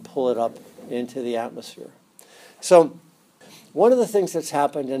apple and pull it up into the atmosphere. So one of the things that's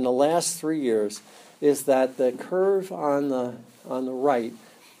happened in the last 3 years is that the curve on the right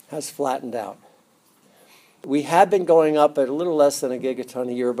has flattened out. We have been going up at a little less than a gigaton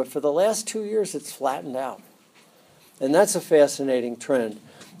a year, but for the last 2 years, it's flattened out. And that's a fascinating trend.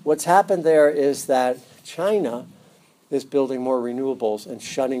 What's happened there is that China is building more renewables and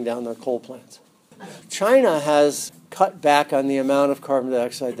shutting down their coal plants. China has cut back on the amount of carbon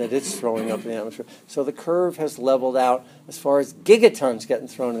dioxide that it's throwing up in the atmosphere. So the curve has leveled out as far as gigatons getting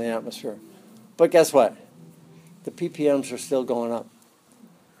thrown in the atmosphere. But guess what? The ppms are still going up.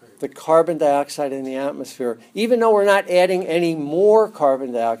 The carbon dioxide in the atmosphere, even though we're not adding any more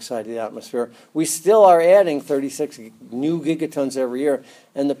carbon dioxide to the atmosphere, we still are adding 36 new gigatons every year,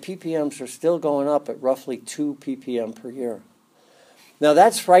 and the ppms are still going up at roughly 2 ppm per year. Now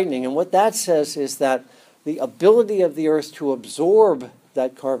that's frightening, and what that says is that the ability of the Earth to absorb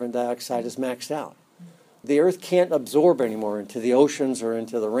that carbon dioxide is maxed out. the Earth can't absorb anymore into the oceans or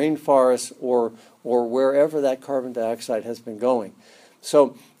into the rainforests or wherever that carbon dioxide has been going.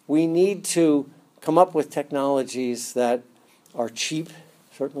 So we need to come up with technologies that are cheap,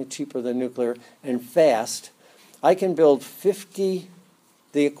 certainly cheaper than nuclear, and fast. I can build the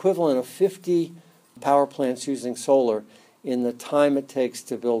equivalent of 50 power plants using solar in the time it takes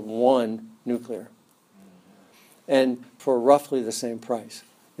to build one nuclear, and for roughly the same price.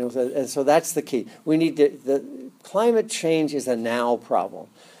 And so that's the key. We need the climate change is a now problem.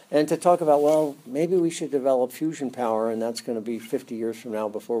 And to talk about, well, maybe we should develop fusion power, and that's going to be 50 years from now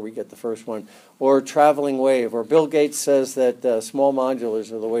before we get the first one, or traveling wave, or Bill Gates says that small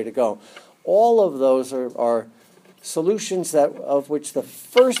modulars are the way to go. All of those are solutions of which the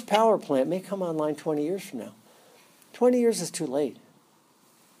first power plant may come online 20 years from now. 20 years is too late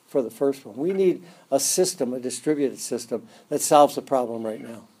for the first one. We need a system, a distributed system, that solves the problem right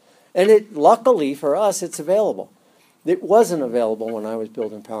now. And luckily for us, it's available. It wasn't available when I was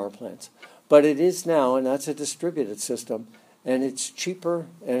building power plants, but it is now, and that's a distributed system, and it's cheaper,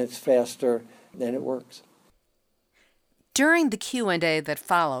 and it's faster, and it works. During the Q&A that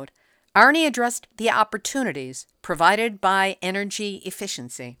followed, Arnie addressed the opportunities provided by energy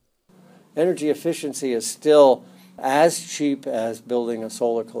efficiency. Energy efficiency is still as cheap as building a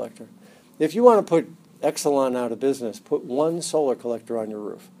solar collector. If you want to put Exelon out of business, put one solar collector on your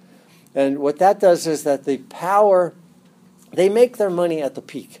roof. And what that does is that the power, they make their money at the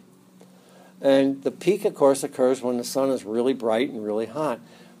peak. And the peak, of course, occurs when the sun is really bright and really hot.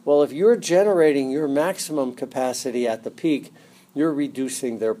 Well, if you're generating your maximum capacity at the peak, you're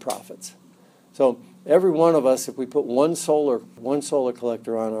reducing their profits. So every one of us, if we put one solar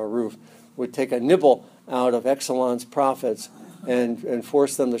collector on our roof, would take a nibble out of Exelon's profits and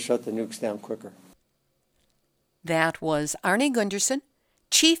force them to shut the nukes down quicker. That was Arnie Gundersen,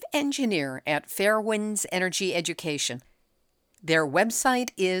 Chief Engineer at Fairewinds Energy Education. Their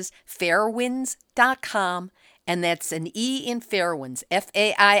website is fairewinds.com, and that's an E in Fairewinds,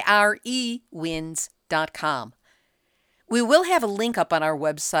 Faire winds.com. We will have a link up on our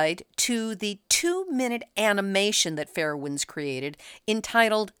website to the 2-minute animation that Fairewinds created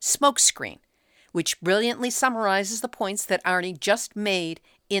entitled Smokescreen, which brilliantly summarizes the points that Arnie just made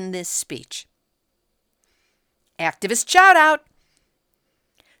in this speech. Activist shout-out!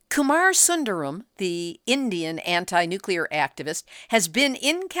 Kumar Sundaram, the Indian anti-nuclear activist, has been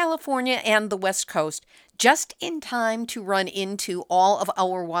in California and the West Coast just in time to run into all of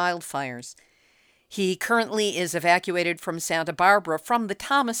our wildfires. He currently is evacuated from Santa Barbara from the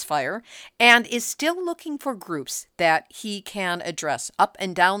Thomas Fire and is still looking for groups that he can address up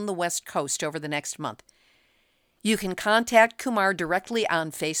and down the West Coast over the next month. You can contact Kumar directly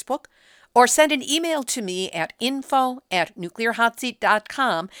on Facebook or send an email to me at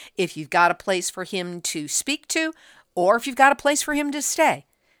info@nuclearhotseat.com if you've got a place for him to speak to or if you've got a place for him to stay.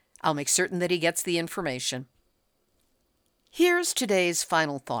 I'll make certain that he gets the information. Here's today's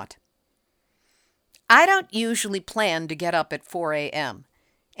final thought. I don't usually plan to get up at 4 a.m.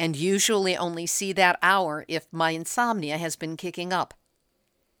 and usually only see that hour if my insomnia has been kicking up.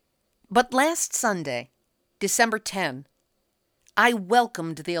 But last Sunday, December 10, I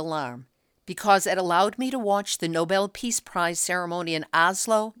welcomed the alarm because it allowed me to watch the Nobel Peace Prize ceremony in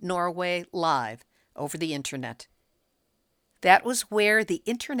Oslo, Norway, live over the internet. That was where the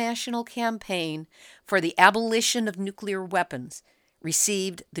International Campaign for the Abolition of Nuclear Weapons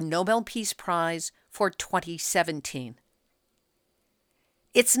received the Nobel Peace Prize for 2017.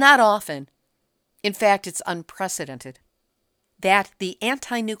 It's not often, in fact, it's unprecedented, that the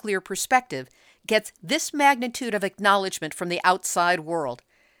anti-nuclear perspective gets this magnitude of acknowledgement from the outside world.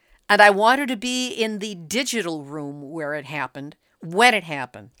 And I wanted to be in the digital room where it happened, when it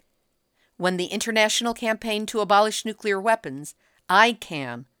happened. When the International Campaign to Abolish Nuclear Weapons,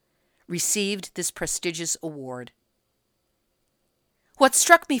 ICAN, received this prestigious award. What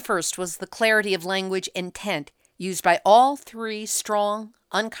struck me first was the clarity of language intent used by all three strong,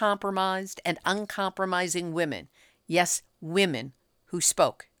 uncompromised, and uncompromising women. Yes, women who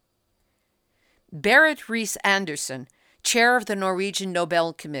spoke. Berit Reiss-Andersen, chair of the Norwegian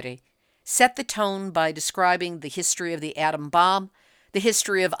Nobel Committee, set the tone by describing the history of the atom bomb, the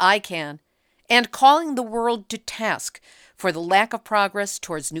history of ICAN, and calling the world to task for the lack of progress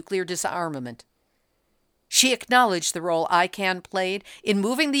towards nuclear disarmament. She acknowledged the role ICAN played in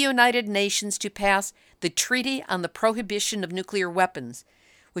moving the United Nations to pass the Treaty on the Prohibition of Nuclear Weapons,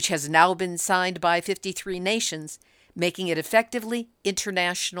 which has now been signed by 53 nations, making it effectively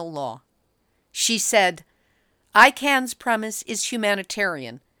international law. She said, ICAN's premise is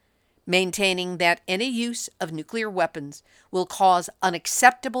humanitarian, maintaining that any use of nuclear weapons will cause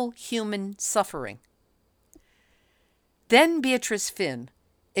unacceptable human suffering. Then Beatrice Finn,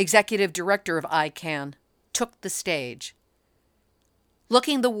 executive director of ICAN, took the stage.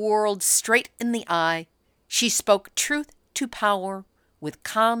 Looking the world straight in the eye, she spoke truth to power with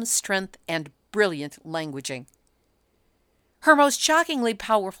calm strength and brilliant languaging. Her most shockingly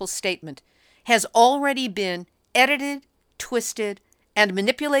powerful statement has already been edited, twisted, and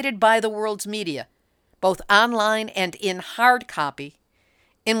manipulated by the world's media, both online and in hard copy,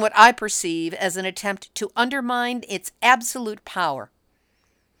 in what I perceive as an attempt to undermine its absolute power.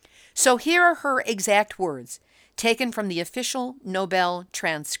 So here are her exact words, taken from the official Nobel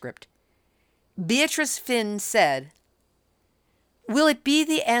transcript. Beatrice Finn said, "Will it be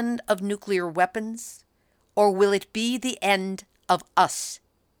the end of nuclear weapons, or will it be the end of us?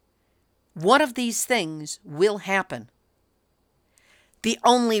 One of these things will happen. The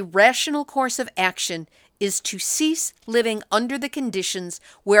only rational course of action is to cease living under the conditions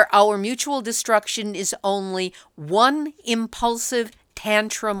where our mutual destruction is only one impulsive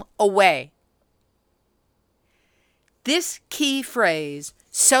tantrum away." This key phrase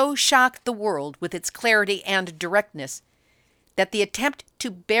so shocked the world with its clarity and directness that the attempt to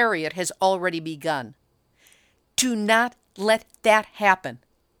bury it has already begun. Do not let that happen.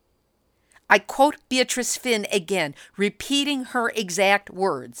 I quote Beatrice Finn again, repeating her exact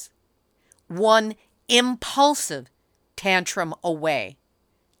words. One impulsive tantrum away.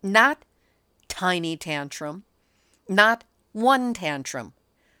 Not tiny tantrum. Not one tantrum.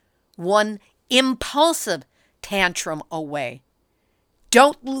 One impulsive tantrum away.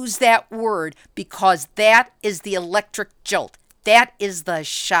 Don't lose that word, because that is the electric jolt. That is the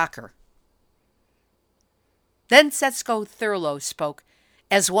shocker. Then Setsko Thurlow spoke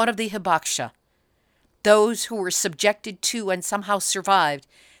as one of the Hibakusha, those who were subjected to and somehow survived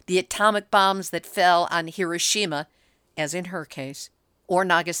the atomic bombs that fell on Hiroshima, as in her case, or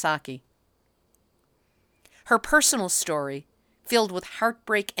Nagasaki. Her personal story, filled with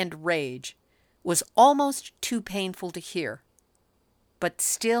heartbreak and rage, was almost too painful to hear. But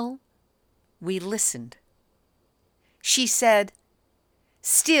still, we listened. She said,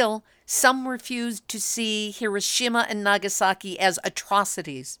 "Still, some refused to see Hiroshima and Nagasaki as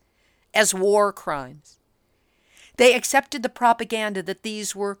atrocities, as war crimes. They accepted the propaganda that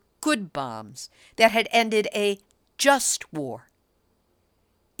these were good bombs that had ended a just war.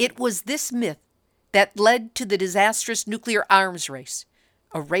 It was this myth that led to the disastrous nuclear arms race,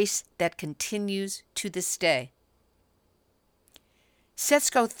 a race that continues to this day."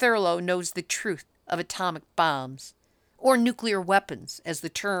 Setsko Thurlow knows the truth of atomic bombs, or nuclear weapons, as the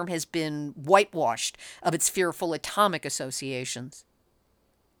term has been whitewashed of its fearful atomic associations.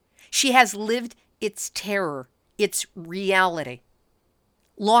 She has lived its terror, its reality.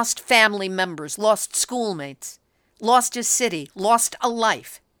 Lost family members, lost schoolmates, lost a city, lost a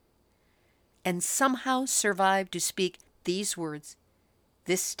life, and somehow survived to speak these words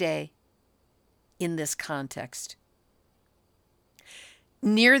this day in this context.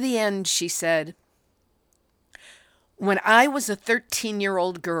 Near the end, she said, "When I was a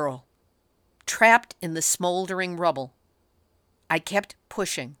 13-year-old girl, trapped in the smoldering rubble, I kept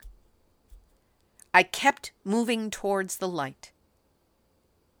pushing. I kept moving towards the light.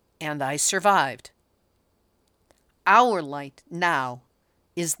 And I survived. Our light now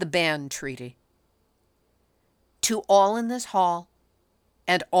is the Ban Treaty. To all in this hall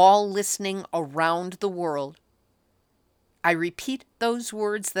and all listening around the world, I repeat those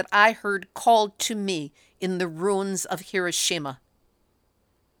words that I heard called to me in the ruins of Hiroshima.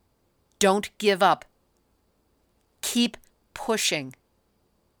 Don't give up. Keep pushing.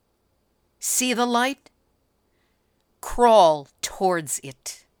 See the light? Crawl towards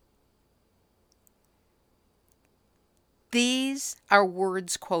it." These are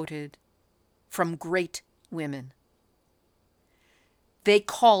words quoted from great women. They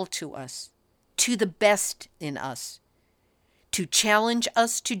call to us, to the best in us, to challenge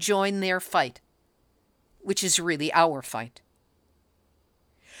us to join their fight, which is really our fight.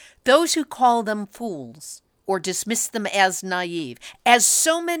 Those who call them fools or dismiss them as naive, as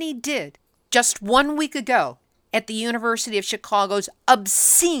so many did just 1 week ago at the University of Chicago's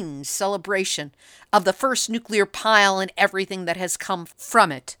obscene celebration of the first nuclear pile and everything that has come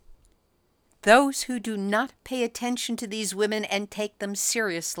from it. Those who do not pay attention to these women and take them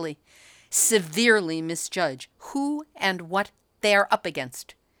seriously severely misjudge who and what they are up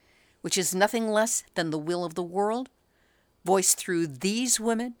against, which is nothing less than the will of the world, voiced through these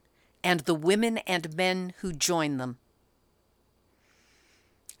women and the women and men who join them.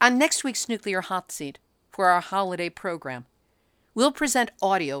 On next week's Nuclear Hot Seat, for our holiday program, we'll present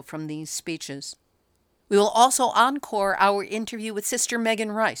audio from these speeches. We will also encore our interview with Sister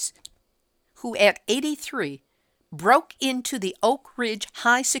Megan Rice, who at 83 broke into the Oak Ridge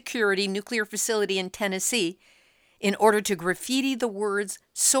high-security nuclear facility in Tennessee in order to graffiti the words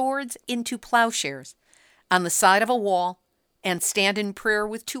 "swords into plowshares" on the side of a wall and stand in prayer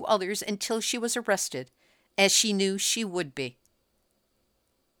with two others until she was arrested, as she knew she would be.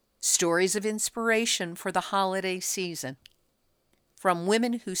 Stories of inspiration for the holiday season, from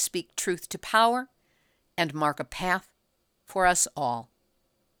women who speak truth to power and mark a path for us all.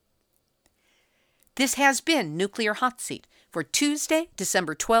 This has been Nuclear Hot Seat for Tuesday,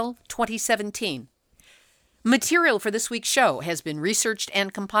 December 12, 2017. Material for this week's show has been researched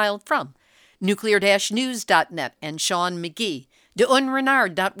and compiled from nuclear-news.net and Sean McGee,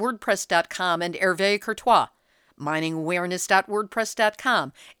 deunrenard.wordpress.com and Hervé Courtois,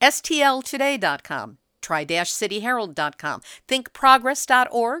 miningawareness.wordpress.com, stltoday.com, tri-cityherald.com,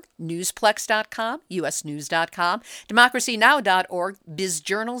 thinkprogress.org, newsplex.com, usnews.com, democracynow.org,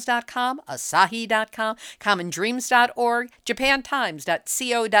 bizjournals.com, asahi.com, commondreams.org,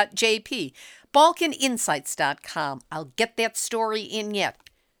 japantimes.co.jp, balkaninsights.com. I'll get that story in yet.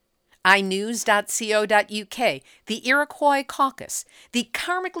 inews.co.uk, the Iroquois Caucus, the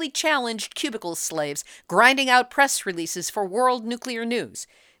karmically challenged cubicle slaves grinding out press releases for world nuclear news,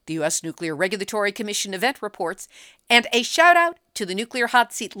 the U.S. Nuclear Regulatory Commission event reports, and a shout-out to the Nuclear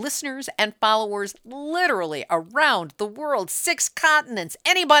Hot Seat listeners and followers literally around the world, 6 continents,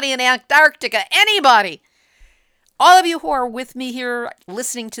 anybody in Antarctica, anybody! All of you who are with me here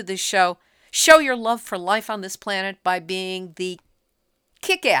listening to this show, show your love for life on this planet by being the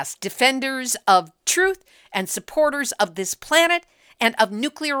kick-ass defenders of truth and supporters of this planet and of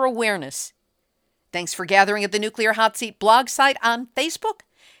nuclear awareness. Thanks for gathering at the Nuclear Hot Seat blog site on Facebook.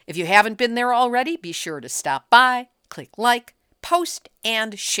 If you haven't been there already, be sure to stop by, click like, post,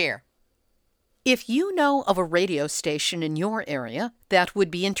 and share. If you know of a radio station in your area that would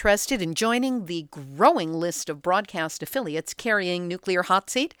be interested in joining the growing list of broadcast affiliates carrying Nuclear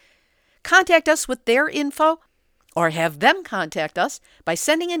Hot Seat, contact us with their info or have them contact us by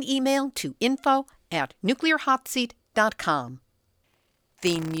sending an email to info@nuclearhotseat.com.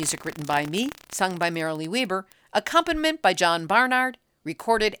 Theme music written by me, sung by Marilee Weber, accompaniment by John Barnard,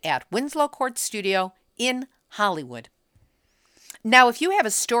 recorded at Winslow Court Studio in Hollywood. Now, if you have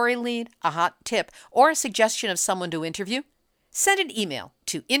a story lead, a hot tip, or a suggestion of someone to interview, send an email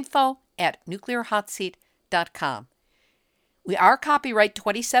to info@nuclearhotseat.com. We are copyright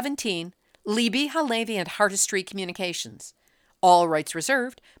 2017, Libby, Halevi, and Heartistry Communications. All rights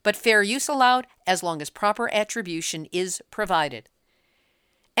reserved, but fair use allowed as long as proper attribution is provided.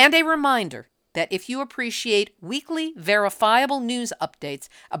 And a reminder that if you appreciate weekly verifiable news updates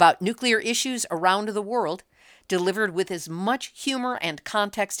about nuclear issues around the world, delivered with as much humor and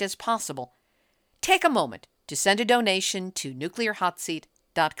context as possible, take a moment to send a donation to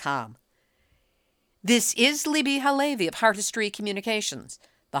nuclearhotseat.com. This is Libby Halevi of Heartistry Communications,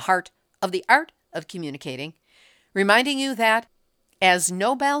 the heart of the art of communicating, reminding you that, as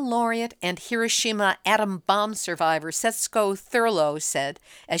Nobel laureate and Hiroshima atom bomb survivor Setsuko Thurlow said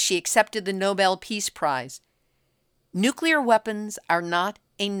as she accepted the Nobel Peace Prize, nuclear weapons are not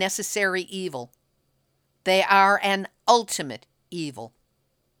a necessary evil. They are an ultimate evil.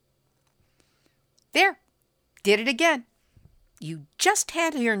 There, did it again. You just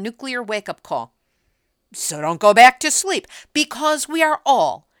had your nuclear wake-up call. So don't go back to sleep, because we are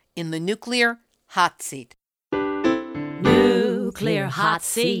all in the Nuclear Hot Seat. Nuclear hot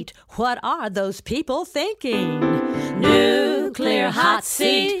seat, what are those people thinking? Nuclear hot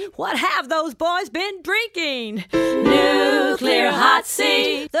seat, what have those boys been drinking? Nuclear hot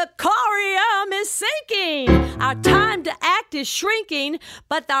seat, the corium is sinking. Our time to act is shrinking,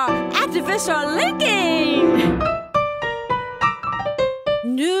 but our activists are linking.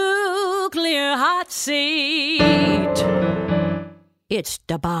 Nuclear hot seat, it's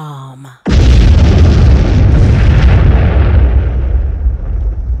the bomb.